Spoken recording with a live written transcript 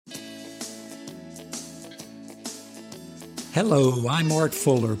Hello, I'm Art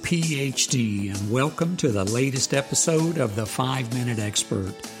Fuller, PhD, and welcome to the latest episode of the 5-Minute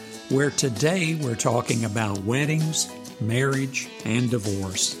Expert, where today we're talking about weddings, marriage, and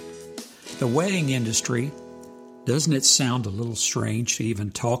divorce. The wedding industry, doesn't it sound a little strange to even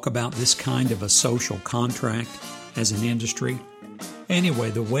talk about this kind of a social contract as an industry? Anyway,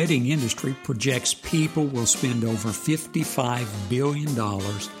 the wedding industry projects people will spend over $55 billion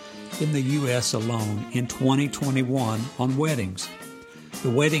in the U.S. alone in 2021 on weddings. The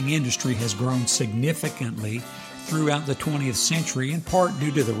wedding industry has grown significantly throughout the 20th century, in part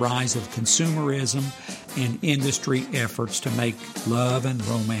due to the rise of consumerism and industry efforts to make love and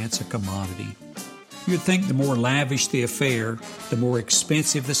romance a commodity. You'd think the more lavish the affair, the more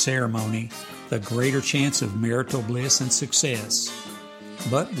expensive the ceremony, the greater chance of marital bliss and success.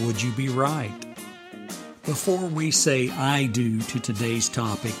 But would you be right? Before we say I do to today's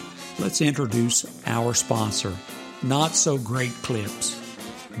topic, let's introduce our sponsor, Not So Great Clips.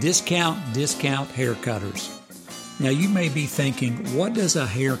 Discount hair cutters. Now you may be thinking, what does a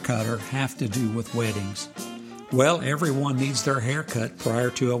hair cutter have to do with weddings? Well, everyone needs their hair cut prior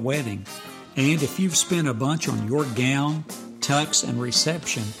to a wedding. And if you've spent a bunch on your gown, tux, and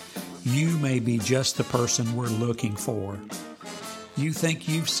reception, you may be just the person we're looking for. You think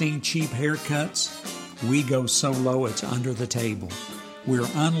you've seen cheap haircuts? We go so low it's under the table. We're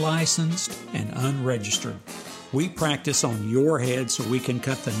unlicensed and unregistered. We practice on your head so we can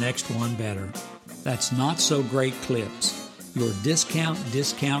cut the next one better. That's Not So Great Clips, your discount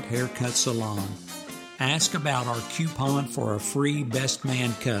haircut salon. Ask about our coupon for a free Best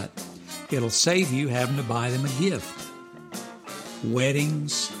Man cut. It'll save you having to buy them a gift.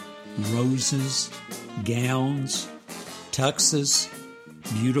 Weddings, roses, gowns, tuxes,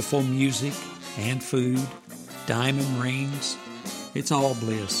 beautiful music and food, diamond rings. It's all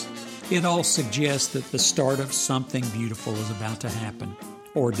bliss. It all suggests that the start of something beautiful is about to happen.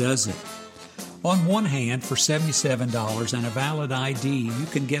 Or does it? On one hand, for $77 and a valid ID, you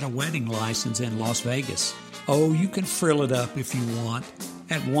can get a wedding license in Las Vegas. Oh, you can frill it up if you want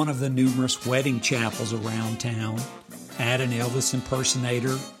at one of the numerous wedding chapels around town. Add an Elvis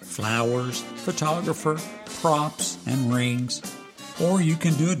impersonator, flowers, photographer, props, and rings. Or you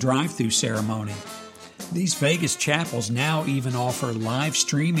can do a drive-through ceremony. These Vegas chapels now even offer live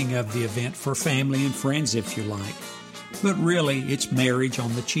streaming of the event for family and friends if you like. But really, it's marriage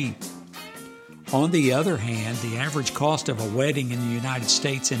on the cheap. On the other hand, the average cost of a wedding in the United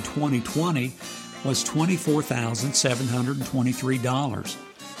States in 2020 was $24,723,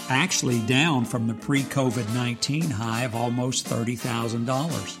 actually down from the pre-COVID-19 high of almost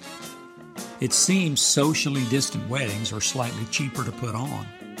 $30,000. It seems socially distant weddings are slightly cheaper to put on.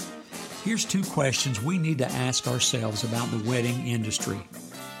 Here's 2 questions we need to ask ourselves about the wedding industry.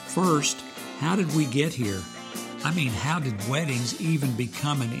 First, how did we get here? How did weddings even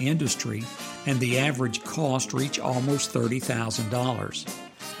become an industry and the average cost reach almost $30,000?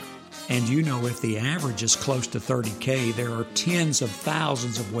 And if the average is close to $30,000, there are tens of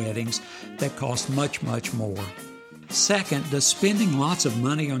thousands of weddings that cost much, much more. Second, does spending lots of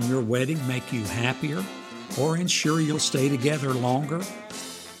money on your wedding make you happier or ensure you'll stay together longer?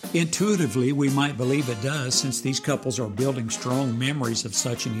 Intuitively, we might believe it does, since these couples are building strong memories of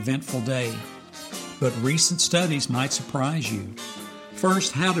such an eventful day. But recent studies might surprise you.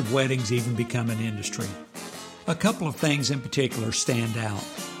 First, how did weddings even become an industry? A couple of things in particular stand out.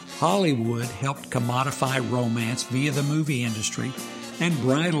 Hollywood helped commodify romance via the movie industry, and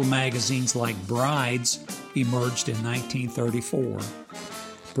bridal magazines like Brides emerged in 1934.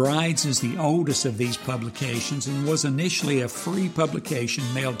 Brides is the oldest of these publications and was initially a free publication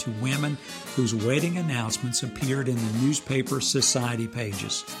mailed to women whose wedding announcements appeared in the newspaper society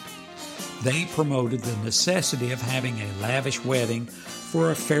pages. They promoted the necessity of having a lavish wedding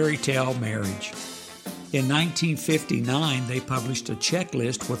for a fairy tale marriage. In 1959, they published a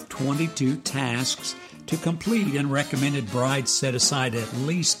checklist with 22 tasks to complete and recommended brides set aside at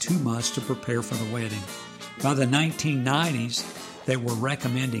least 2 months to prepare for the wedding. By the 1990s, they were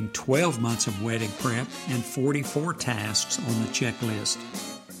recommending 12 months of wedding prep and 44 tasks on the checklist.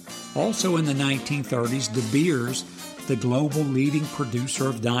 Also in the 1930s, De Beers, the global leading producer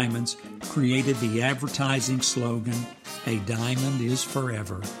of diamonds, created the advertising slogan, "A diamond is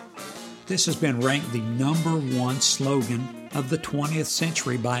forever." This has been ranked the #1 slogan of the 20th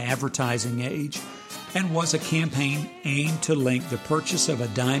century by Advertising Age and was a campaign aimed to link the purchase of a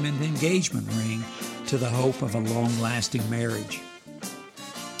diamond engagement ring to the hope of a long-lasting marriage.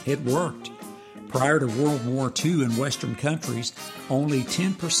 It worked. Prior to World War II in Western countries, only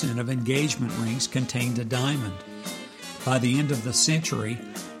 10% of engagement rings contained a diamond. By the end of the century,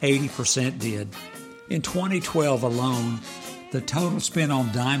 80% did. In 2012 alone, the total spent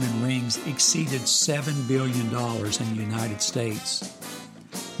on diamond rings exceeded $7 billion in the United States.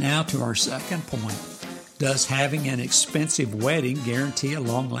 Now to our second point. Does having an expensive wedding guarantee a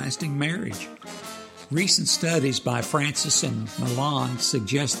long-lasting marriage? Recent studies by Francis and Milan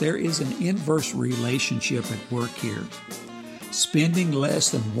suggest there is an inverse relationship at work here. Spending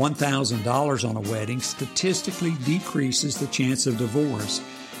less than $1,000 on a wedding statistically decreases the chance of divorce,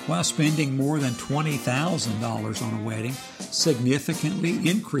 while spending more than $20,000 on a wedding significantly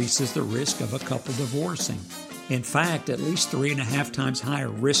increases the risk of a couple divorcing. In fact, at least 3.5 times higher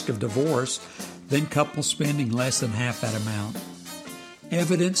risk of divorce than couples spending less than half that amount.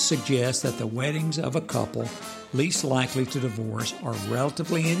 Evidence suggests that the weddings of a couple least likely to divorce are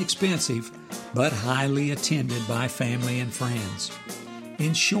relatively inexpensive but highly attended by family and friends.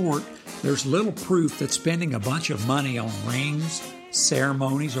 In short, there's little proof that spending a bunch of money on rings,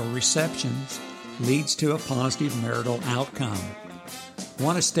 ceremonies, or receptions leads to a positive marital outcome.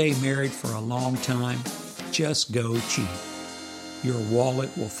 Want to stay married for a long time? Just go cheap. Your wallet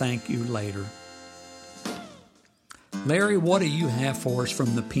will thank you later. Larry, what do you have for us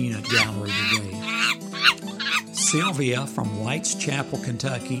from the Peanut Gallery today? Sylvia from Whites Chapel,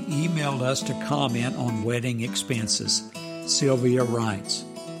 Kentucky, emailed us to comment on wedding expenses. Sylvia writes,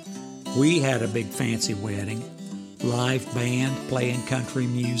 "We had a big fancy wedding. Live band playing country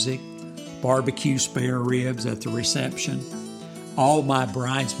music, barbecue spare ribs at the reception. All my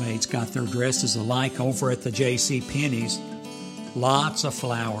bridesmaids got their dresses alike over at the J.C. Penney's. Lots of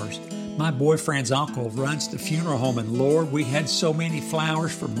flowers. My boyfriend's uncle runs the funeral home, and Lord, we had so many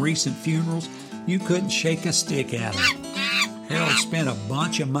flowers from recent funerals, you couldn't shake a stick at them. Harold spent a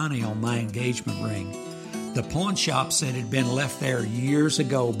bunch of money on my engagement ring. The pawn shop said it had been left there years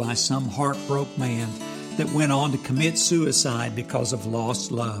ago by some heartbroken man that went on to commit suicide because of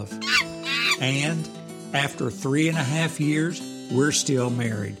lost love. And after 3.5 years, we're still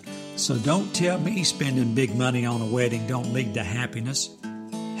married. So don't tell me spending big money on a wedding don't lead to happiness.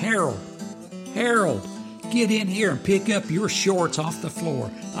 Harold, get in here and pick up your shorts off the floor.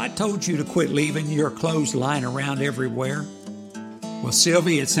 I told you to quit leaving your clothes lying around everywhere." Well,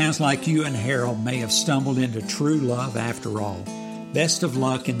 Sylvie, it sounds like you and Harold may have stumbled into true love after all. Best of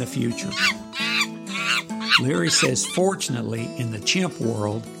luck in the future. Larry says, fortunately, in the chimp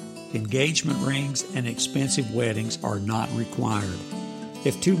world, engagement rings and expensive weddings are not required.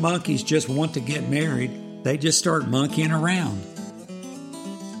 If two monkeys just want to get married, they just start monkeying around.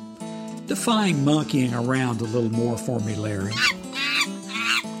 Define monkeying around a little more for me, Larry.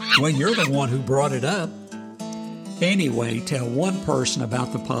 Well, you're the one who brought it up. Anyway, tell one person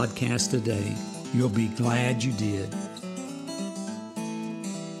about the podcast today. You'll be glad you did.